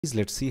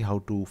Let's see how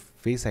to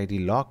Face ID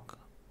lock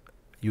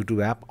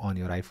YouTube app on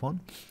your iPhone.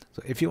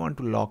 So if you want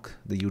to lock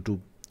the YouTube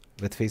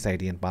with Face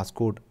ID and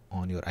passcode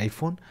on your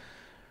iPhone,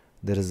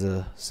 there is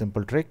a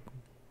simple trick.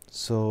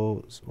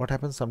 So what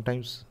happens,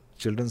 sometimes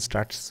children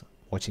starts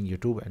watching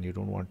YouTube and you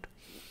don't want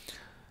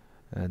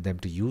them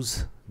to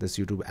use this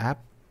YouTube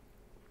app.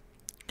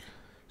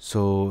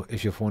 So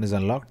if your phone is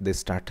unlocked, they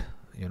start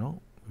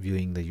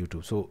viewing the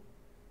YouTube. So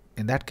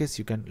in that case,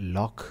 you can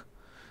lock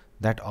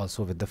that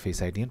also with the Face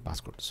ID and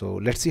passcode. So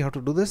let's see how to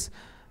do this.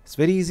 It's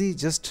very easy.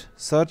 Just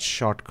search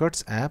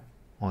Shortcuts app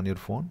on your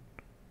phone.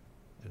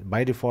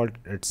 By default,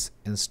 it's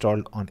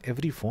installed on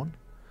every phone.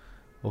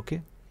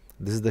 Okay,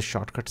 this is the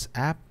Shortcuts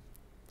app.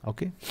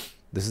 Okay,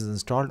 this is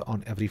installed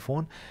on every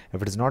phone.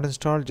 If it is not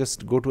installed,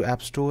 just go to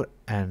App Store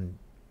and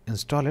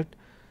install it.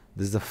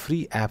 This is the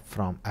free app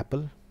from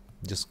Apple.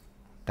 Just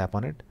tap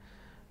on it.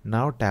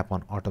 Now tap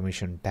on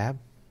Automation tab.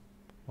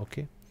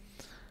 Okay,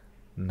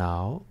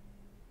 now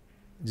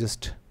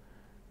just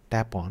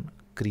tap on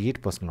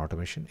Create Personal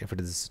Automation. If it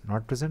is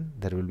not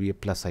present, there will be a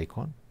plus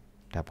icon.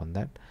 Tap on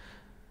that.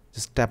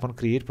 Just tap on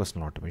Create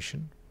Personal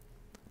Automation.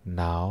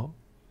 Now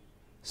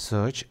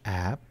search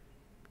app,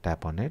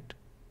 tap on it.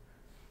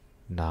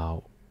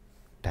 Now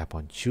tap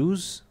on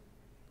Choose,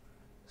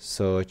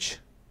 search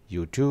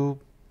YouTube,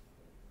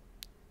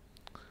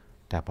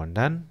 tap on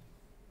Done.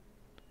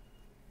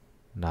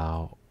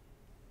 Now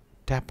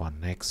tap on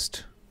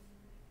Next.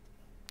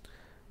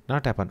 Now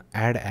tap on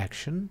Add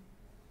Action,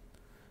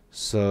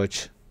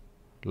 search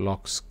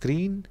Lock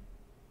Screen.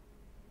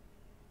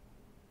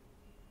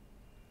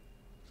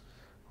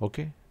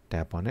 Okay,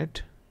 tap on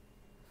it,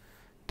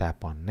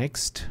 tap on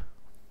Next.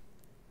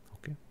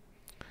 Okay,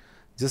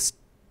 just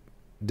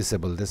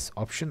disable this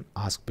option,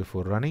 Ask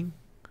Before Running,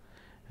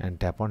 and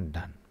tap on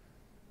Done.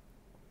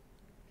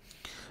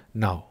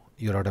 Now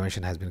your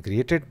automation has been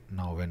created.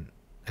 Now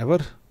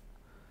whenever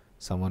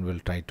someone will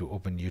try to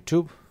open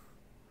YouTube,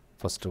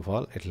 first of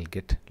all it will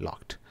get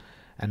locked.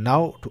 And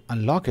now to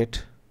unlock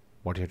it,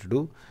 what you have to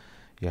do,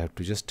 you have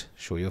to just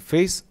show your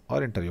face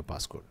or enter your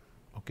passcode.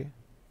 Okay,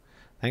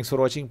 thanks for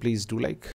watching. Please do like.